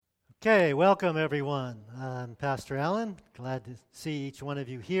Okay, welcome everyone. I'm Pastor Allen. Glad to see each one of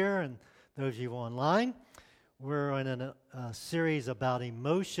you here and those of you online. We're in a series about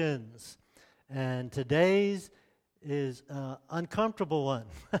emotions, and today's is an uncomfortable one.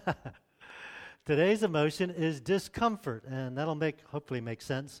 Today's emotion is discomfort, and that'll hopefully make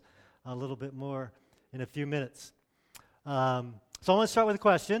sense a little bit more in a few minutes. So I want to start with a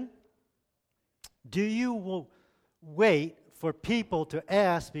question. Do you wait for people to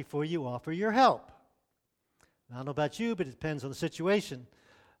ask before you offer your help? I don't know about you, but it depends on the situation.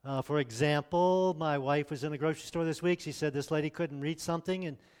 For example, my wife was in the grocery store this week. She said this lady couldn't reach something,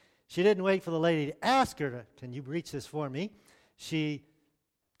 and she didn't wait for the lady to ask her, can you reach this for me? She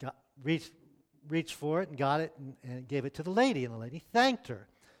reached for it and got it and gave it to the lady, and the lady thanked her.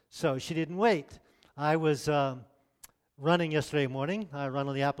 So she didn't wait. I was running yesterday morning. I run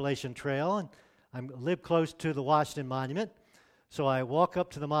on the Appalachian Trail, and I live close to the Washington Monument. So I walk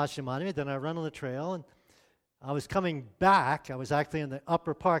up to the Washington Monument, then I run on the trail, and I was coming back. I was actually in the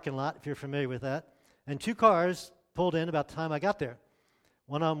upper parking lot, if you're familiar with that, and two cars pulled in about the time I got there.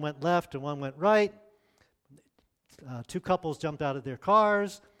 One of them went left and one went right. Two couples jumped out of their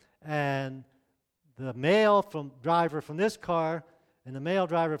cars, and the driver from this car and the male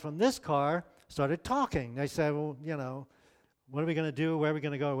driver from this car started talking. They said, well, what are we going to do, where are we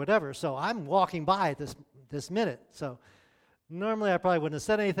going to go, or whatever. So I'm walking by at this minute. So normally I probably wouldn't have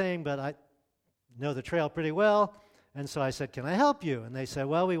said anything, but I know the trail pretty well. And so I said, can I help you? And they said,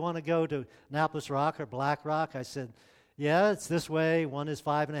 well, we want to go to Annapolis Rock or Black Rock. I said, yeah, it's this way. One is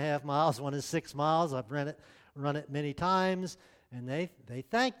 5.5 miles, one is 6 miles. I've run it many times, and they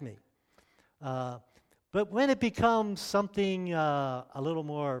thanked me. But when it becomes something a little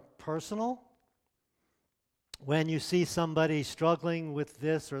more personal, when you see somebody struggling with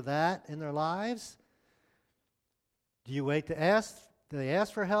this or that in their lives, do you wait to ask? Do they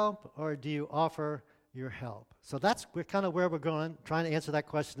ask for help, or do you offer your help? So that's kind of where we're going, trying to answer that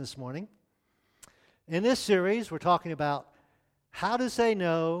question this morning. In this series, we're talking about how to say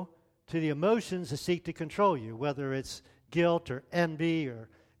no to the emotions that seek to control you, whether it's guilt or envy, or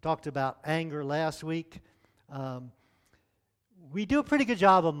talked about anger last week. We do a pretty good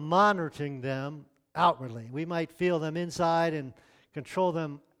job of monitoring them outwardly. We might feel them inside and control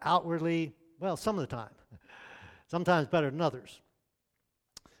them outwardly, well, some of the time. Sometimes better than others.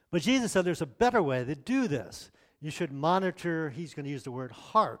 But Jesus said there's a better way to do this. You should monitor, he's going to use the word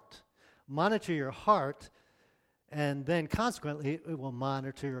heart. Monitor your heart, and then consequently it will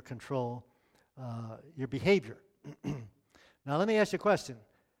monitor or control your behavior. Now let me ask you a question.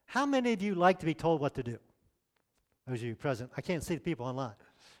 How many of you like to be told what to do? Those of you present. I can't see the people online.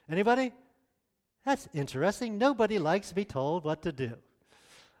 Anybody? That's interesting. Nobody likes to be told what to do.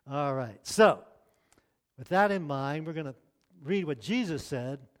 All right. So, with that in mind, we're going to read what Jesus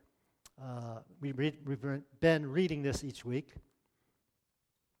said. We've been reading this each week.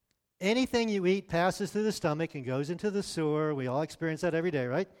 Anything you eat passes through the stomach and goes into the sewer. We all experience that every day,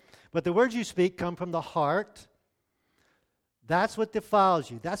 right? But the words you speak come from the heart. That's what defiles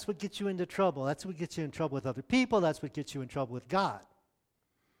you. That's what gets you into trouble. That's what gets you in trouble with other people. That's what gets you in trouble with God.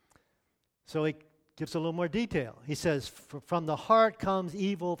 So he gives a little more detail. He says, from the heart comes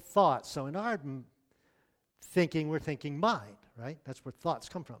evil thoughts. So in our thinking, we're thinking mind, right? That's where thoughts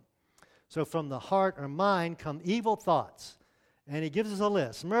come from. So from the heart or mind come evil thoughts. And he gives us a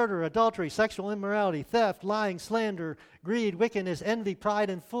list. Murder, adultery, sexual immorality, theft, lying, slander, greed, wickedness, envy, pride,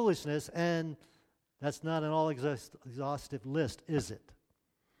 and foolishness. And that's not an all-exhaustive list, is it?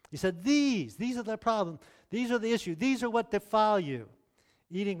 He said, these are the problem. These are the issue. These are what defile you.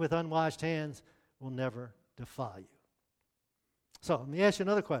 Eating with unwashed hands will never defile you. So let me ask you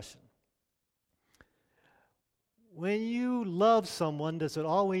another question. When you love someone, does it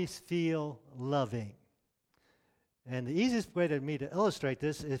always feel loving? And the easiest way to me to illustrate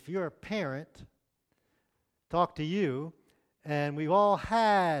this, if you're a parent, talk to you, and we've all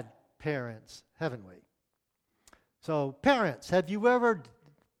had parents, haven't we? So parents, have you ever,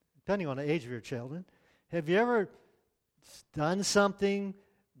 depending on the age of your children, have you ever done something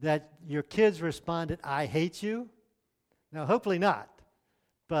that your kids responded, I hate you? Now, hopefully not,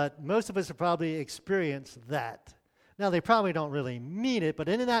 but most of us have probably experienced that. Now, they probably don't really mean it, but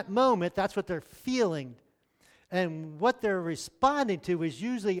in that moment, that's what they're feeling. And what they're responding to is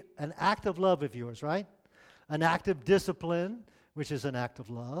usually an act of love of yours, right? An act of discipline, which is an act of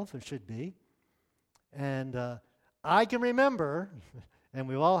love, it should be. And I can remember, and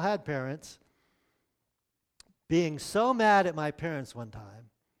we've all had parents, being so mad at my parents one time.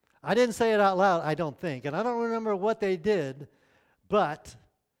 I didn't say it out loud, I don't think, and I don't remember what they did, but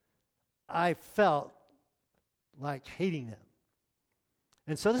I felt like hating them.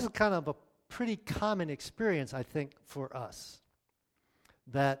 And so this is kind of a pretty common experience, I think, for us,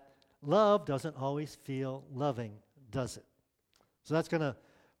 that love doesn't always feel loving, does it? So that's going to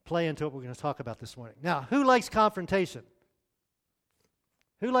play into what we're going to talk about this morning. Now, who likes confrontation?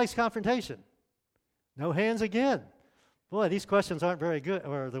 Who likes confrontation? No hands again. Boy, these questions aren't very good,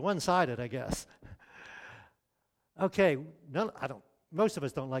 or they're one-sided, I guess. Okay, most of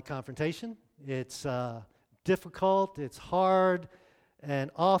us don't like confrontation. It's difficult, it's hard, and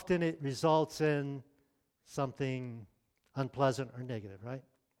often it results in something unpleasant or negative, right?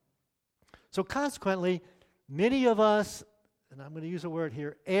 So consequently, many of us, and I'm going to use a word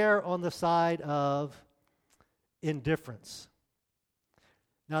here, err on the side of indifference.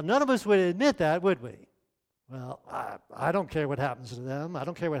 Now, none of us would admit that, would we? Well, I don't care what happens to them. I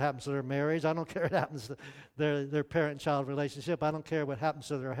don't care what happens to their marriage. I don't care what happens to their parent-child relationship. I don't care what happens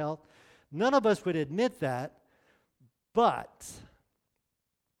to their health. None of us would admit that, but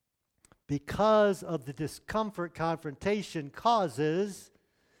because of the discomfort confrontation causes,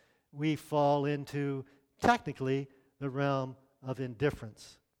 we fall into, technically, the realm of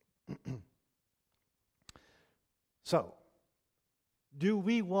indifference. So, do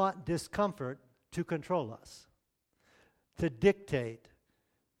we want discomfort to control us, to dictate,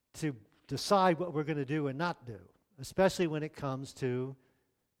 to decide what we're going to do and not do, especially when it comes to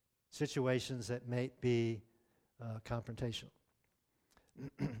situations that may be confrontational?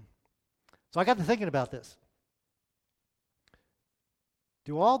 So I got to thinking about this.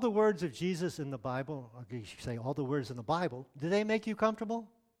 Do all the words of Jesus in the Bible, or you should say all the words in the Bible, do they make you comfortable?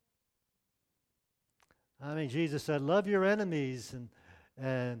 I mean, Jesus said, love your enemies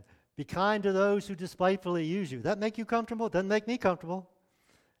and be kind to those who despitefully use you. That make you comfortable? It doesn't make me comfortable.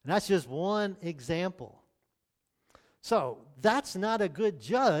 And that's just one example. So that's not a good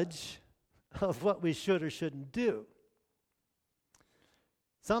judge of what we should or shouldn't do.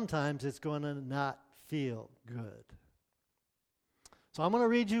 Sometimes it's going to not feel good. So I'm going to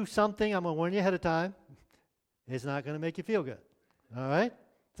read you something. I'm going to warn you ahead of time. It's not going to make you feel good. All right?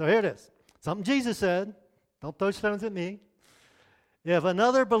 So here it is. Something Jesus said. Don't throw stones at me. If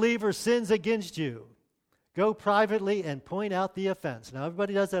another believer sins against you, go privately and point out the offense. Now,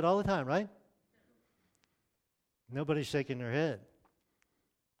 everybody does that all the time, right? Nobody's shaking their head.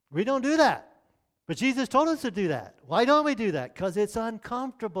 We don't do that. But Jesus told us to do that. Why don't we do that? Because it's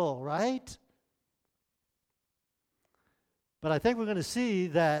uncomfortable, right? But I think we're going to see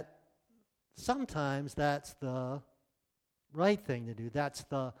that sometimes that's the right thing to do. That's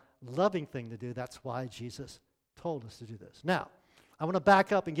the loving thing to do. That's why Jesus told us to do this. Now, I want to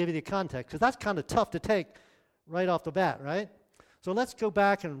back up and give you the context, because that's kind of tough to take right off the bat, right? So let's go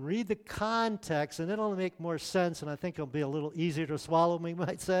back and read the context, and it'll make more sense, and I think it'll be a little easier to swallow, we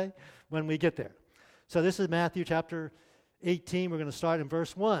might say, when we get there. So this is Matthew chapter 18. We're going to start in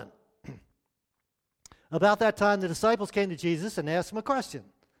verse 1. About that time, the disciples came to Jesus and asked him a question.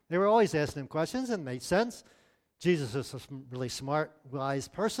 They were always asking him questions, and it made sense. Jesus is a really smart, wise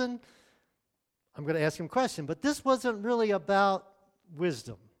person. I'm going to ask him a question. But this wasn't really about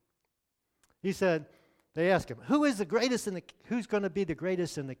wisdom. He said, they asked him, who's going to be the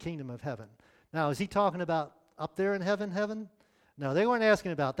greatest in the kingdom of heaven? Now, is he talking about up there in heaven? No, they weren't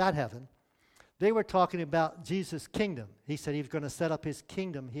asking about that heaven. They were talking about Jesus' kingdom. He said he was going to set up his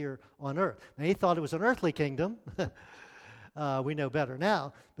kingdom here on earth. Now, he thought it was an earthly kingdom. We know better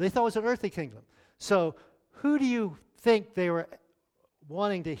now. But they thought it was an earthly kingdom. So who do you think they were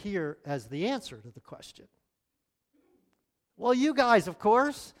wanting to hear as the answer to the question? Well, you guys, of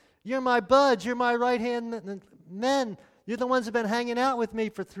course. You're my buds. You're my right-hand men. You're the ones that have been hanging out with me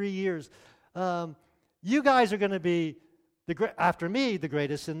for 3 years. You guys are going to be, after me, the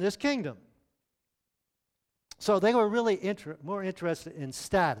greatest in this kingdom. So they were really more interested in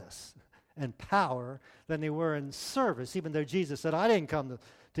status and power than they were in service, even though Jesus said, I didn't come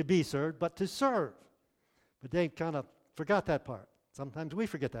to be served, but to serve. But they kind of forgot that part. Sometimes we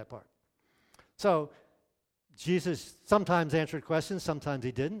forget that part. So Jesus sometimes answered questions, sometimes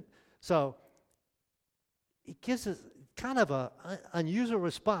he didn't. So he gives us kind of an unusual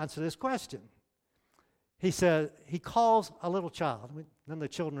response to this question. He said, he calls a little child. None of the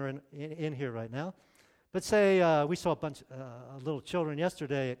children are in here right now. But say we saw a bunch of little children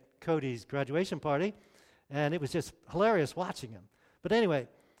yesterday at Cody's graduation party, and it was just hilarious watching them. But anyway,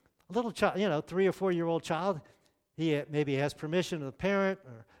 a little child, 3 or 4 year old child, he maybe has permission of the parent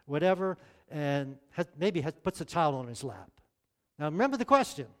or whatever, and puts the child on his lap. Now remember the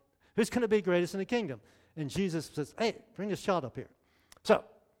question, who's going to be greatest in the kingdom? And Jesus says, hey, bring this child up here. So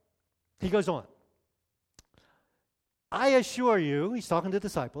he goes on. I assure you, he's talking to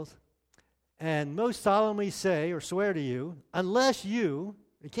disciples, and most solemnly say or swear to you, unless you,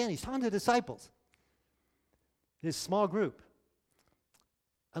 again, he's talking to disciples, his small group,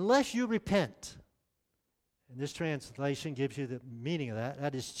 unless you repent. And this translation gives you the meaning of that.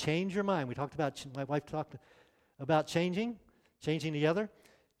 That is, change your mind. My wife talked about changing together.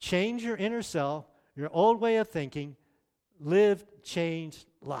 Change your inner self, your old way of thinking, live changed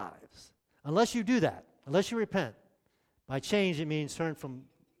lives. Unless you do that, unless you repent, by change it means turn from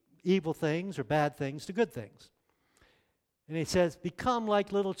evil things or bad things to good things. And he says, become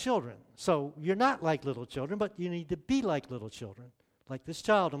like little children. So you're not like little children, but you need to be like little children, like this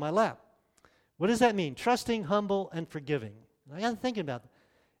child on my lap. What does that mean? Trusting, humble, and forgiving. I got thinking about that.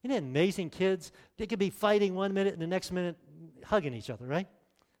 Isn't it amazing, kids? They could be fighting one minute and the next minute hugging each other, right?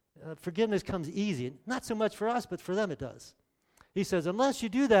 Forgiveness comes easy. Not so much for us, but for them it does. He says, unless you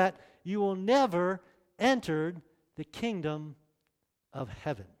do that, you will never enter the kingdom of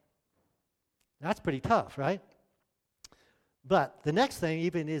heaven. That's pretty tough, right? But the next thing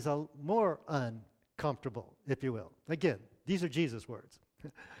even is a more uncomfortable, if you will. Again, these are Jesus' words.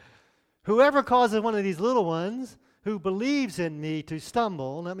 Whoever causes one of these little ones who believes in me to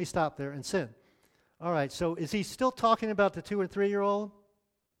stumble, let me stop there, and sin. All right, so is he still talking about the 2 or 3-year-old?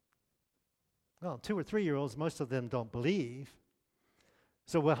 Well, 2 or 3-year-olds, most of them don't believe.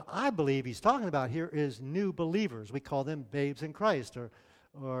 So what I believe he's talking about here is new believers. We call them babes in Christ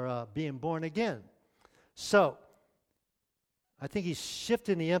or being born again. So I think he's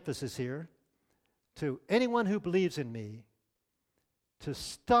shifting the emphasis here to anyone who believes in me to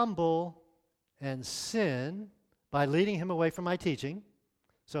stumble and sin by leading him away from my teaching.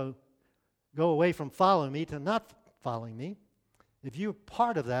 So go away from following me to not following me. If you're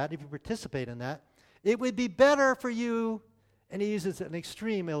part of that, if you participate in that, it would be better for you, and he uses an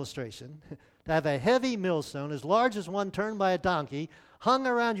extreme illustration, to have a heavy millstone as large as one turned by a donkey hung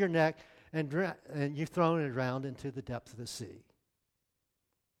around your neck and you've thrown it around into the depths of the sea.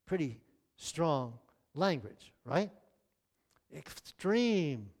 Pretty strong language, right?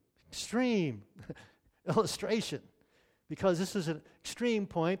 Extreme illustration, because this is an extreme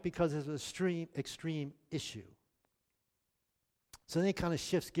point, because it's an extreme issue. So then he kind of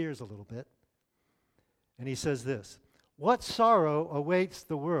shifts gears a little bit, and he says this: what sorrow awaits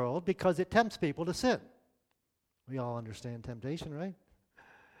the world because it tempts people to sin? We all understand temptation, right?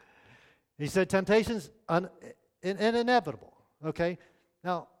 He said temptation's inevitable, okay?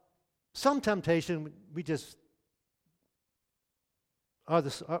 Now, some temptation, we just are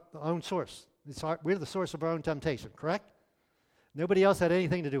our own source. We're the source of our own temptation, correct? Nobody else had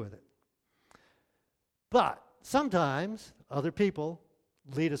anything to do with it. But sometimes other people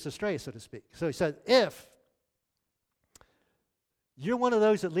lead us astray, so to speak. So he said, if you're one of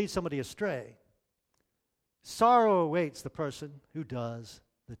those that leads somebody astray, sorrow awaits the person who does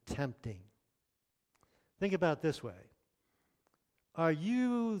the tempting. Think about it this way. Are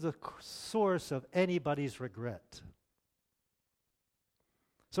you the source of anybody's regret?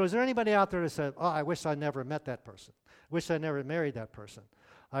 So is there anybody out there that said, oh, I wish I never met that person. Wish I never married that person.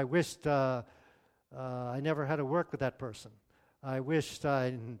 I wished I never had to work with that person. I wished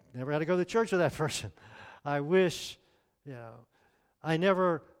I never had to go to church with that person. I wish, I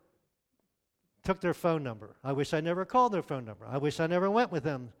never took their phone number. I wish I never called their phone number. I wish I never went with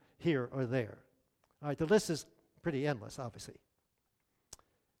them here or there. All right, the list is pretty endless, obviously.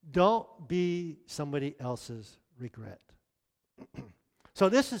 Don't be somebody else's regret. So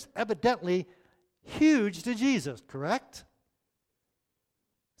this is evidently huge to Jesus, correct?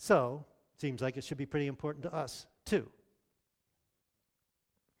 So, seems like it should be pretty important to us, too.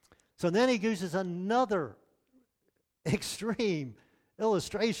 So then he uses another extreme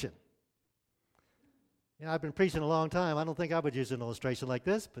illustration. I've been preaching a long time. I don't think I would use an illustration like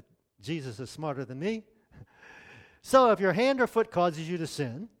this, but Jesus is smarter than me. So if your hand or foot causes you to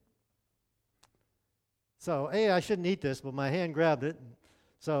sin, so, hey, I shouldn't eat this, but my hand grabbed it.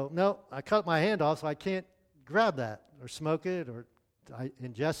 So, no, I cut my hand off, so I can't grab that or smoke it or I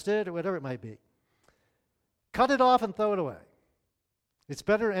ingest it or whatever it might be. Cut it off and throw it away. It's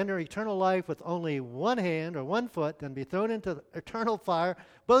better to enter eternal life with only one hand or one foot than be thrown into the eternal fire,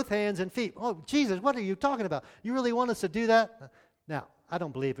 both hands and feet. Oh, Jesus, what are you talking about? You really want us to do that? Now, I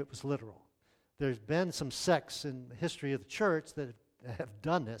don't believe it was literal. There's been some sects in the history of the church that have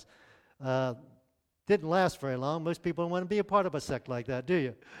done this. Didn't last very long. Most people don't want to be a part of a sect like that, do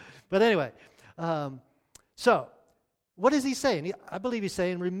you? But anyway, so what is he saying? I believe he's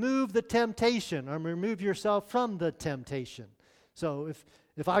saying remove the temptation or remove yourself from the temptation. So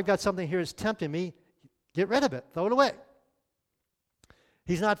if I've got something here that's tempting me, get rid of it. Throw it away.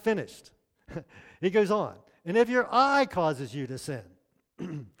 He's not finished. He goes on. And if your eye causes you to sin,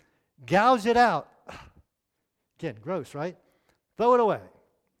 Gouge it out. Again, gross, right? Throw it away.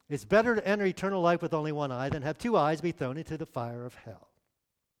 It's better to enter eternal life with only one eye than have two eyes be thrown into the fire of hell.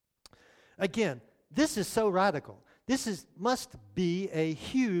 Again, this is so radical. Must be a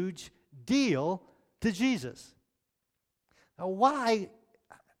huge deal to Jesus. Now, why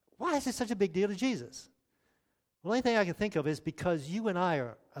is it such a big deal to Jesus? The only thing I can think of is because you and I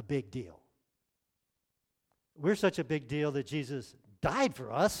are a big deal. We're such a big deal that Jesus died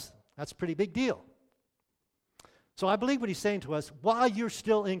for us. That's a pretty big deal. So I believe what he's saying to us, while you're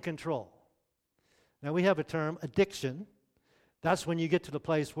still in control. Now we have a term, addiction. That's when you get to the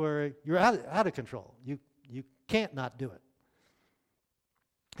place where you're out of control. You can't not do it.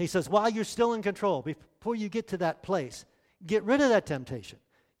 He says, while you're still in control, before you get to that place, get rid of that temptation.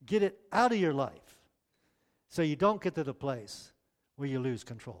 Get it out of your life so you don't get to the place where you lose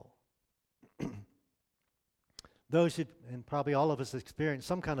control. Those who, and probably all of us experience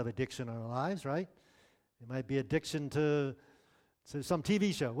some kind of addiction in our lives, right? It might be addiction to some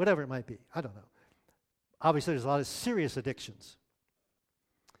TV show, whatever it might be. I don't know. Obviously, there's a lot of serious addictions.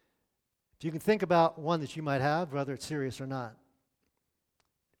 If you can think about one that you might have, whether it's serious or not,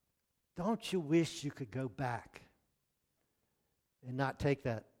 don't you wish you could go back and not take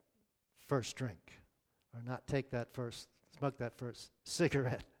that first drink, or not smoke that first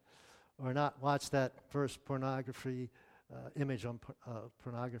cigarette, or not watch that first pornography image on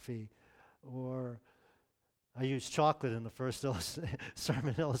pornography, or I used chocolate in the first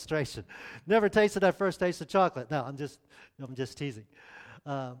sermon illustration. Never tasted that first taste of chocolate. No, I'm just teasing.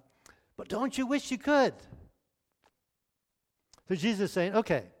 But don't you wish you could? So Jesus is saying,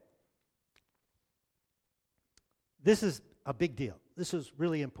 okay, this is a big deal. This is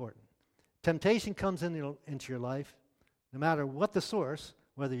really important. Temptation comes into your life, no matter what the source,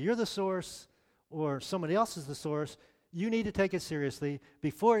 whether you're the source or somebody else is the source, you need to take it seriously.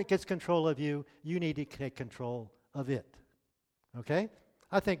 Before it gets control of you, you need to take control of it. Okay?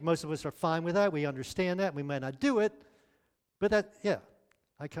 I think most of us are fine with that. We understand that. We might not do it, but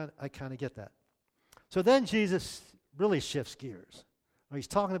I kind of get that. So then Jesus really shifts gears. He's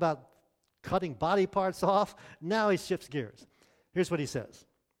talking about cutting body parts off. Now he shifts gears. Here's what he says.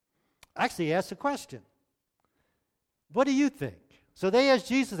 Actually, he asks a question. What do you think? So they asked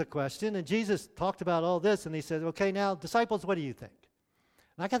Jesus a question, and Jesus talked about all this, and he said, okay, now, disciples, what do you think?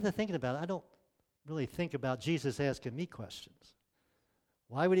 And I got to thinking about it. I don't really think about Jesus asking me questions.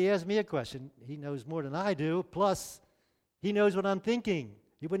 Why would he ask me a question? He knows more than I do, plus he knows what I'm thinking.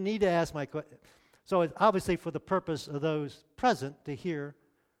 He wouldn't need to ask my question. So it's obviously for the purpose of those present to hear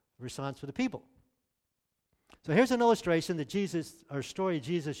the response for the people. So here's an illustration story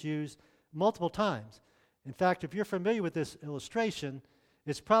Jesus used multiple times. In fact, if you're familiar with this illustration,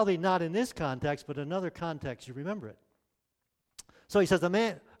 it's probably not in this context, but another context, you remember it. So he says, a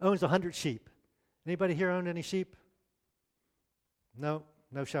man owns 100 sheep. Anybody here own any sheep? No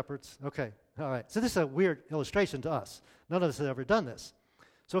shepherds? Okay, all right. So this is a weird illustration to us. None of us have ever done this.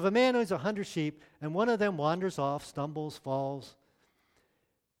 So if a man owns 100 sheep, and one of them wanders off, stumbles, falls,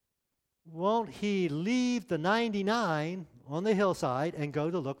 won't he leave the 99 on the hillside and go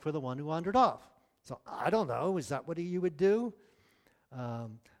to look for the one who wandered off? So I don't know. Is that what you would do?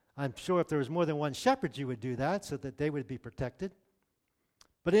 I'm sure if there was more than one shepherd, you would do that so that they would be protected.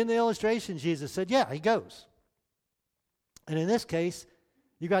 But in the illustration, Jesus said, yeah, he goes. And in this case,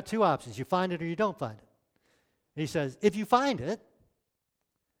 you got two options. You find it or you don't find it. He says, if you find it,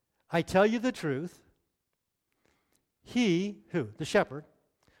 I tell you the truth, he, who? The shepherd,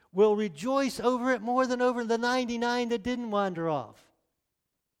 will rejoice over it more than over the 99 that didn't wander off.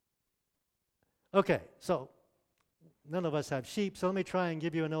 Okay, so none of us have sheep, so let me try and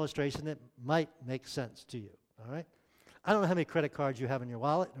give you an illustration that might make sense to you, all right? I don't know how many credit cards you have in your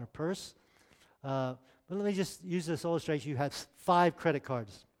wallet or purse, but let me just use this illustration. You have 5 credit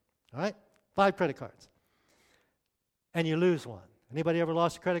cards, all right? 5 credit cards. And you lose one. Anybody ever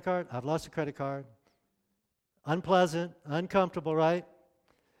lost a credit card? I've lost a credit card. Unpleasant, uncomfortable, right?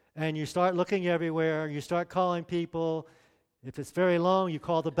 And you start looking everywhere. You start calling people. If it's very long, you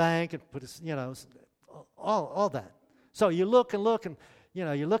call the bank and put, all that. So you look and look, and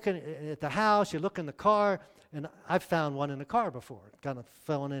you're looking at the house, you look in the car, and I've found one in the car before. It kind of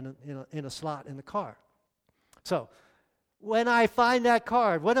fell in a slot in the car. So when I find that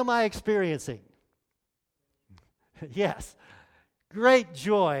card, what am I experiencing? Yes, great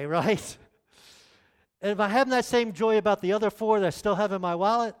joy, right? And if I have that same joy about the other 4 that I still have in my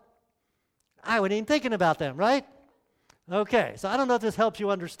wallet, I wasn't even thinking about them, right? Okay, so I don't know if this helps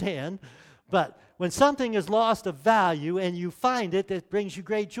you understand, but when something is lost of value and you find it, it brings you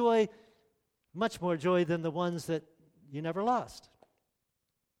great joy, much more joy than the ones that you never lost.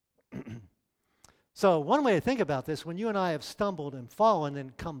 So one way to think about this, when you and I have stumbled and fallen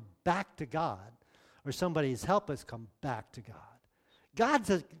and come back to God, or somebody's helped us come back to God,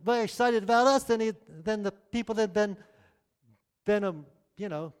 God's very excited about us than the people that have been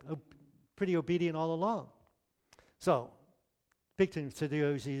pretty obedient all along. So, big thing to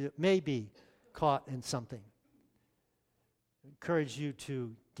do is you may be caught in something. I encourage you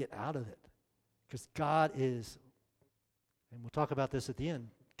to get out of it, because God is, and we'll talk about this at the end,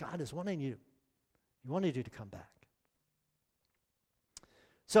 God is wanting you. He wanted you to come back.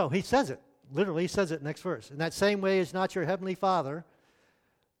 So he says it. Literally, he says it next verse. In that same way is not your heavenly Father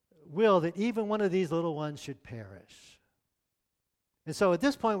will that even one of these little ones should perish. And so at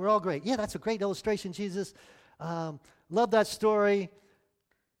this point, we're all great. Yeah, that's a great illustration, Jesus. Love that story.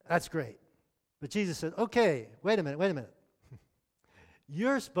 That's great. But Jesus said, okay, wait a minute.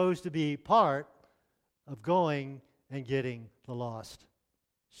 You're supposed to be part of going and getting the lost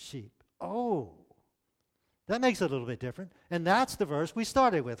sheep. Oh, that makes it a little bit different. And that's the verse we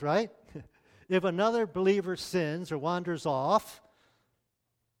started with, right? If another believer sins or wanders off,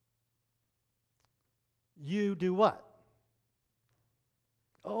 you do what?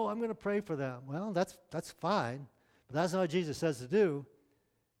 Oh, I'm going to pray for them. Well, that's fine, but that's not what Jesus says to do.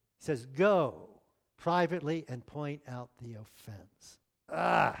 He says, go privately and point out the offense.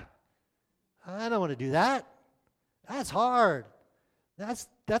 I don't want to do that. That's hard.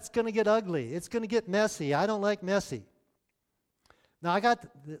 That's going to get ugly. It's going to get messy. I don't like messy. Now,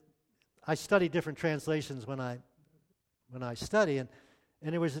 I study different translations when I study, and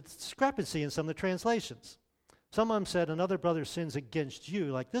there was a discrepancy in some of the translations. Some of them said another brother sins against you,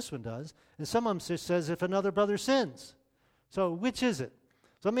 like this one does, and some of them just says if another brother sins. So which is it?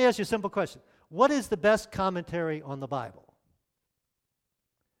 So let me ask you a simple question. What is the best commentary on the Bible?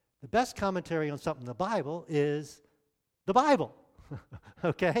 The best commentary on something in the Bible is the Bible.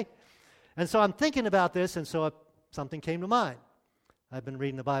 Okay? And so I'm thinking about this, and so something came to mind. I've been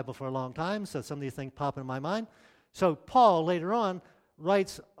reading the Bible for a long time, so some of these things pop in my mind. So Paul, later on,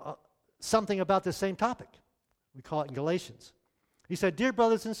 writes something about the same topic. We call it in Galatians. He said, dear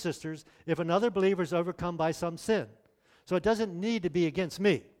brothers and sisters, if another believer is overcome by some sin, so it doesn't need to be against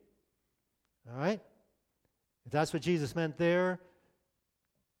me. All right? If that's what Jesus meant there,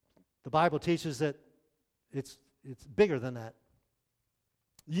 the Bible teaches that it's bigger than that.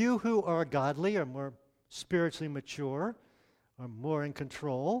 You who are godly or more spiritually mature or more in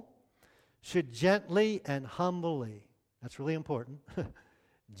control should gently and humbly, that's really important,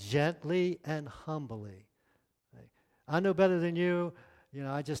 gently and humbly. I know better than you.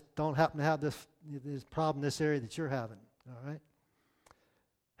 I just don't happen to have this problem in this area that you're having. All right?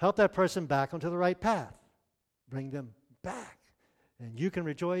 Help that person back onto the right path. Bring them back. And you can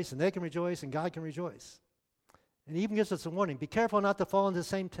rejoice, and they can rejoice, and God can rejoice. And he even gives us a warning. Be careful not to fall into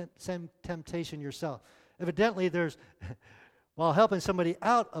the same temptation yourself. Evidently, while helping somebody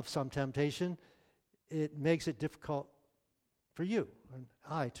out of some temptation, it makes it difficult for you and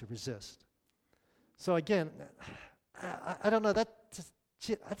I to resist. So again, I don't know, that's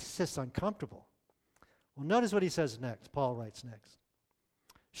just uncomfortable. Well, notice what he says next. Paul writes next.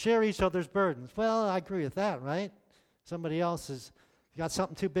 Share each other's burdens. Well, I agree with that, right? Somebody else has got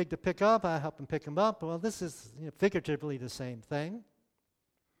something too big to pick up, I help them pick them up. Well, this is figuratively the same thing.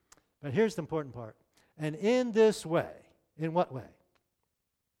 But here's the important part. And in this way, in what way?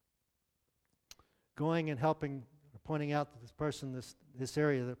 Going and helping, pointing out to this person this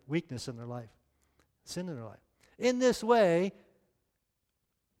area, the weakness in their life, sin in their life. In this way,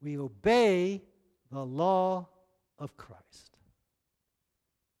 we obey the law of Christ.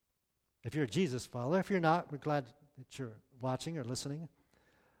 If you're a Jesus follower, if you're not, we're glad that you're watching or listening.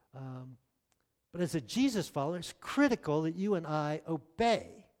 But as a Jesus follower, it's critical that you and I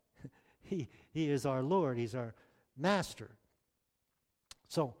obey. He is our Lord. He's our Master.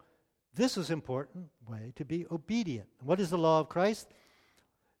 So this is an important way to be obedient. And what is the law of Christ?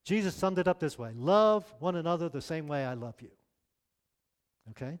 Jesus summed it up this way. Love one another the same way I love you.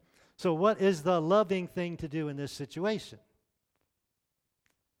 Okay? So what is the loving thing to do in this situation?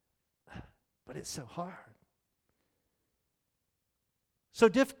 But it's so hard. So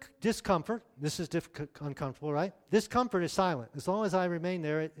discomfort, this is uncomfortable, right? Discomfort is silent. As long as I remain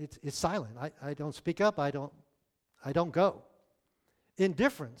there, it's silent. I don't speak up. I don't go.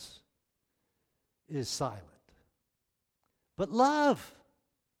 Indifference is silent. But love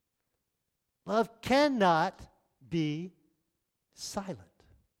cannot be silent.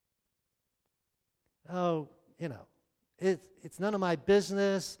 Oh, it's none of my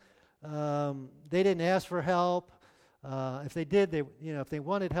business. They didn't ask for help. If they did, if they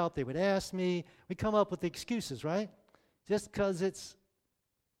wanted help, they would ask me. We come up with excuses, right? Just because it's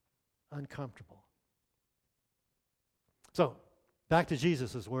uncomfortable. So, back to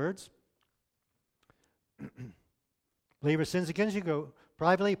Jesus' words. Believer sins against you, go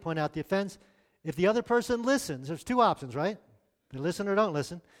privately, point out the offense. If the other person listens, there's two options, right? They listen or don't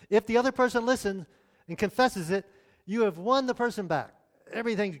listen. If the other person listens and confesses it, you have won the person back.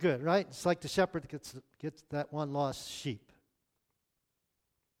 Everything's good, right? It's like the shepherd gets that one lost sheep.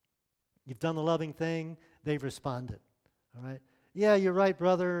 You've done the loving thing, they've responded. All right? Yeah, you're right,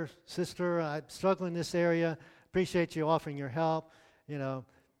 brother, sister, I'm struggling in this area. Appreciate you offering your help. You know,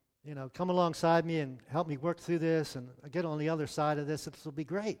 come alongside me and help me work through this and get on the other side of this. This will be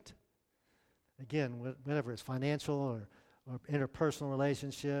great. Again, whatever it's financial or interpersonal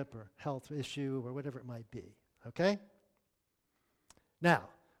relationship or health issue or whatever it might be. Okay? Now,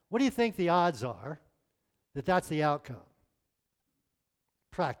 what do you think the odds are that that's the outcome?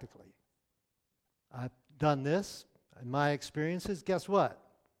 Practically. I've done this in my experiences. Guess what?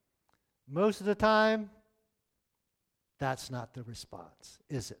 Most of the time, that's not the response,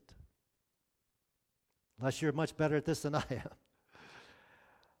 is it? Unless you're much better at this than I am.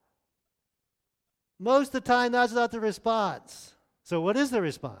 Most of the time, that's not the response. So what is the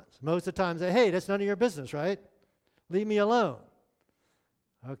response? Most of the time, say, hey, that's none of your business, right? Leave me alone.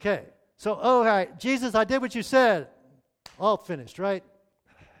 Okay. So, all right, Jesus, I did what you said. All finished, right?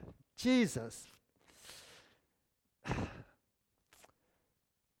 Jesus.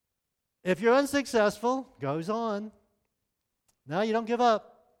 If you're unsuccessful, goes on. Now you don't give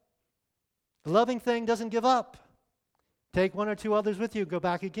up. The loving thing doesn't give up. Take one or two others with you, go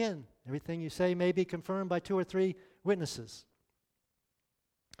back again. Everything you say may be confirmed by 2 or 3 witnesses.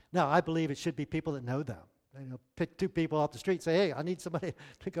 Now, I believe it should be people that know them. Pick 2 people off the street, say, hey, I need somebody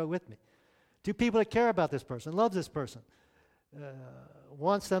to go with me. 2 people that care about this person, loves this person,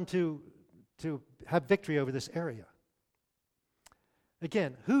 wants them to have victory over this area.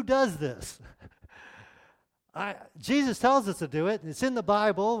 Again, who does this? Jesus tells us to do it. It's in the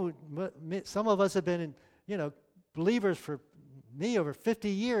Bible. Some of us have been, believers for me over 50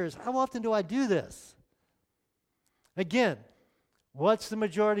 years. How often do I do this? Again, what's the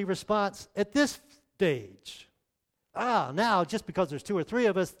majority response at this stage? Now, just because there's 2 or 3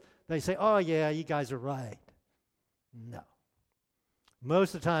 of us, they say, oh, yeah, you guys are right. No.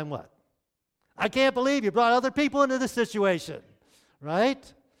 Most of the time, what? I can't believe you brought other people into this situation,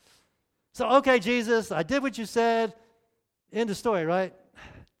 right? So, okay, Jesus, I did what you said. End of story, right?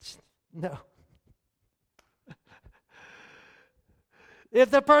 No. If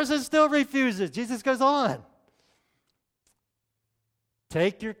the person still refuses, Jesus goes on.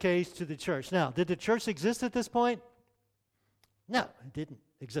 Take your case to the church. Now, did the church exist at this point? No, it didn't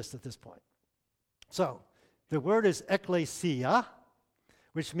exist at this point. So, the word is ekklesia,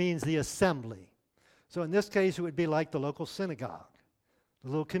 which means the assembly. So in this case, it would be like the local synagogue, the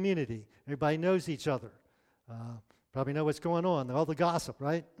little community. Everybody knows each other. Probably know what's going on, all the gossip,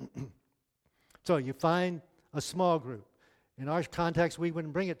 right? So you find a small group. In our context, we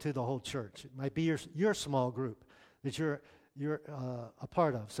wouldn't bring it to the whole church. It might be your small group that you're a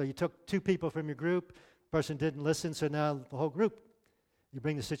part of. So you took 2 people from your group, the person didn't listen, so now the whole group, you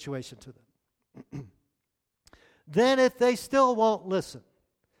bring the situation to them. Then if they still won't listen,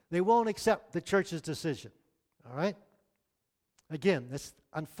 they won't accept the church's decision. All right? Again,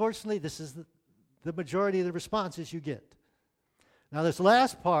 unfortunately, this is the majority of the responses you get. Now, this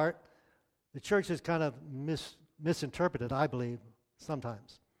last part, the church has kind of misinterpreted, I believe,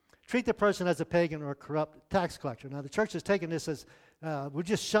 sometimes. Treat the person as a pagan or a corrupt tax collector. Now, the church has taken this as, we'll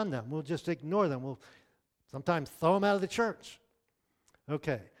just shun them. We'll just ignore them. We'll sometimes throw them out of the church.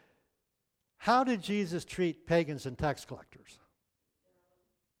 Okay. How did Jesus treat pagans and tax collectors?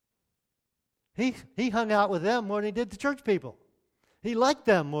 He hung out with them more than he did the church people. He liked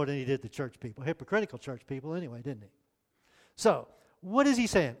them more than he did the church people, hypocritical church people anyway, didn't he? So, what is he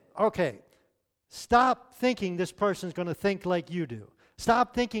saying? Okay, stop thinking this person's going to think like you do.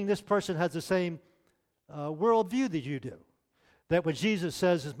 Stop thinking this person has the same worldview that you do. That what Jesus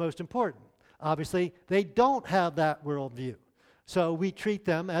says is most important. Obviously, they don't have that worldview. So we treat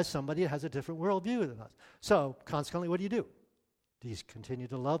them as somebody that has a different worldview than us. So, consequently, what do? Do you continue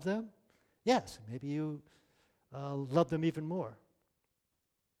to love them? Yes, maybe you love them even more.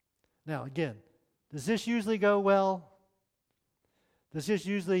 Now, again, does this usually go well? Does this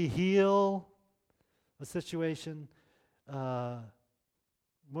usually heal a situation? More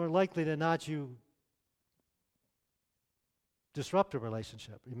likely than not, you disrupt a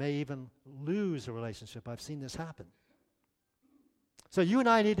relationship. You may even lose a relationship. I've seen this happen. So you and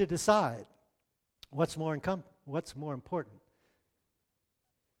I need to decide what's more important.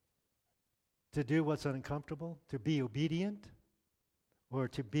 To do what's uncomfortable, to be obedient, or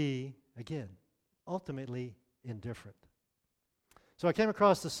to be Again, ultimately indifferent. So I came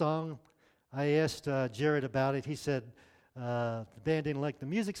across the song. I asked Jared about it. He said the band didn't like the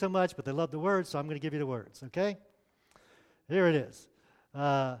music so much, but they loved the words, so I'm going to give you the words, okay? Here it is.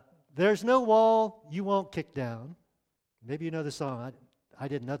 There's no wall you won't kick down. Maybe you know the song. I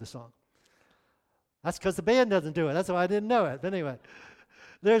didn't know the song. That's because the band doesn't do it. That's why I didn't know it. But anyway,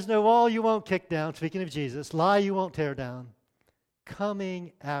 there's no wall you won't kick down, speaking of Jesus, lie you won't tear down,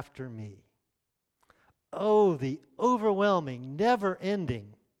 coming after me. Oh, the overwhelming,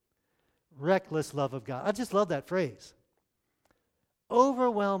 never-ending, reckless love of God. I just love that phrase.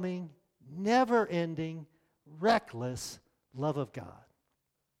 Overwhelming, never-ending, reckless love of God.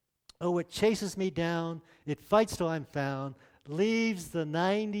 Oh, it chases me down, it fights till I'm found, leaves the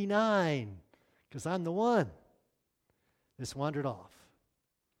 99, because I'm the one that's wandered off.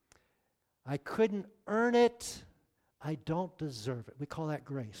 I couldn't earn it, I don't deserve it. We call that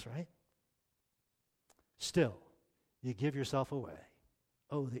grace, right? Still, you give yourself away.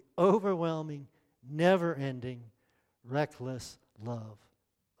 Oh, the overwhelming, never-ending, reckless love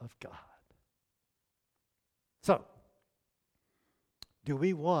of God. So, do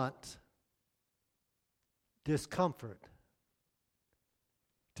we want discomfort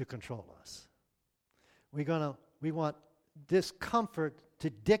to control us? We want discomfort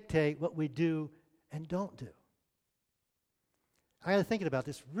to dictate what we do and don't do. I got to think about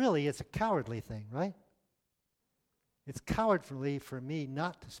this. Really, it's a cowardly thing, right? It's cowardly for me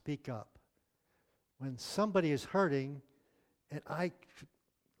not to speak up. When somebody is hurting, and I at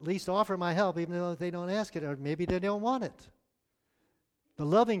least offer my help, even though they don't ask it, or maybe they don't want it. The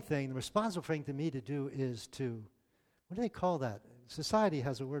loving thing, the responsible thing to me to do is to, what do they call that? Society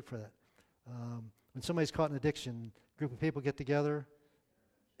has a word for that. When somebody's caught in addiction, a group of people get together.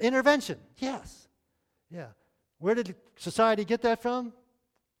 Intervention, yes. Yeah. Where did society get that from?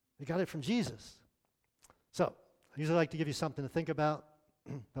 They got it from Jesus. So, I usually like to give you something to think about,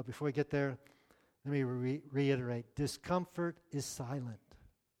 but before we get there, let me reiterate. Discomfort is silent.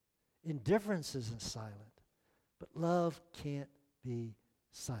 Indifference isn't silent. But love can't be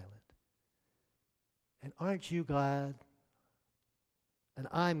silent. And aren't you glad, and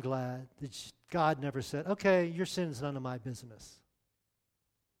I'm glad, that God never said, okay, your sin's none of my business.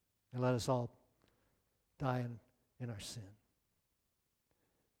 And let us all die in our sin.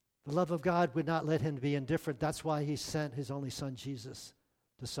 The love of God would not let him be indifferent. That's why he sent his only son, Jesus,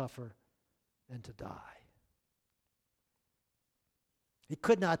 to suffer and to die. He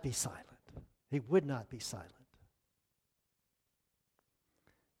could not be silent. He would not be silent.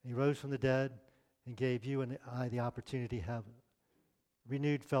 He rose from the dead and gave you and I the opportunity to have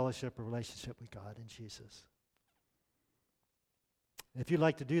renewed fellowship or relationship with God in Jesus. If you'd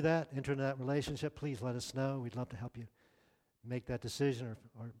like to do that, enter into that relationship, please let us know. We'd love to help you make that decision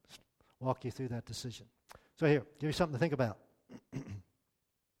or walk you through that decision. So here, give you something to think about.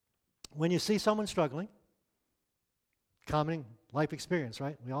 When you see someone struggling, common life experience,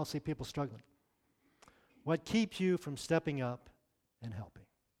 right? We all see people struggling. What keeps you from stepping up and helping?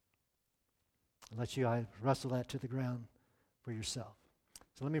 I'll let you wrestle that to the ground for yourself.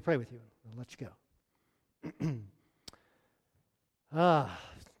 So let me pray with you. I'll let you go.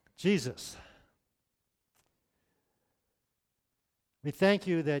 Jesus. We thank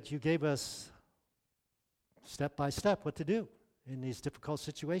you that you gave us step by step what to do in these difficult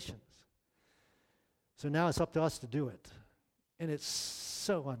situations. So now it's up to us to do it. And it's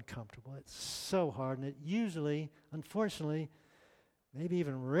so uncomfortable. It's so hard. And it usually, unfortunately, maybe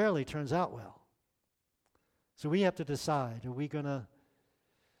even rarely turns out well. So we have to decide, are we going to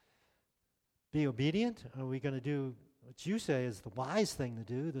be obedient? Are we going to do what you say is the wise thing to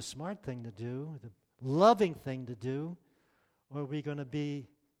do, the smart thing to do, the loving thing to do? Or are we going to be,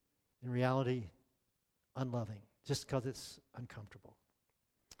 in reality, unloving, just because it's uncomfortable?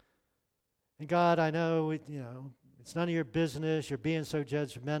 And God, I know, it's none of your business. You're being so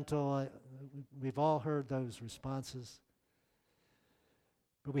judgmental. We've all heard those responses.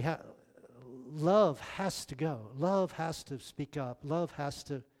 But love has to go. Love has to speak up. Love has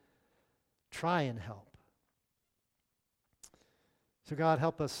to try and help. So God,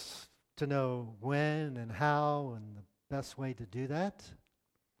 help us to know when and how and the best way to do that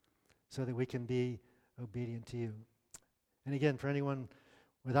so that we can be obedient to you. And again, for anyone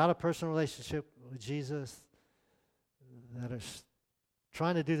without a personal relationship with Jesus that are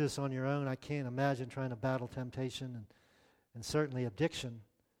trying to do this on your own, I can't imagine trying to battle temptation and certainly addiction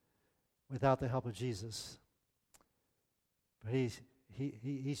without the help of Jesus. But he's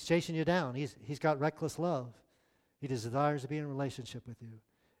chasing you down. He's got reckless love. He desires to be in a relationship with you.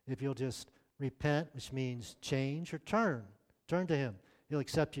 If you'll just repent, which means change or turn to him. He'll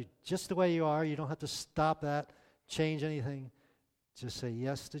accept you just the way you are. You don't have to stop that, change anything. Just say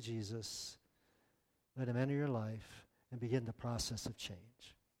yes to Jesus. Let him enter your life and begin the process of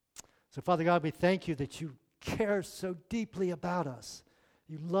change. So, Father God, we thank you that you care so deeply about us.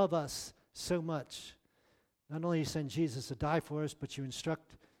 You love us so much. Not only you send Jesus to die for us, but you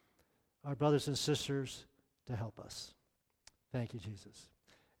instruct our brothers and sisters to help us. Thank you, Jesus.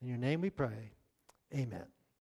 In your name we pray. Amen.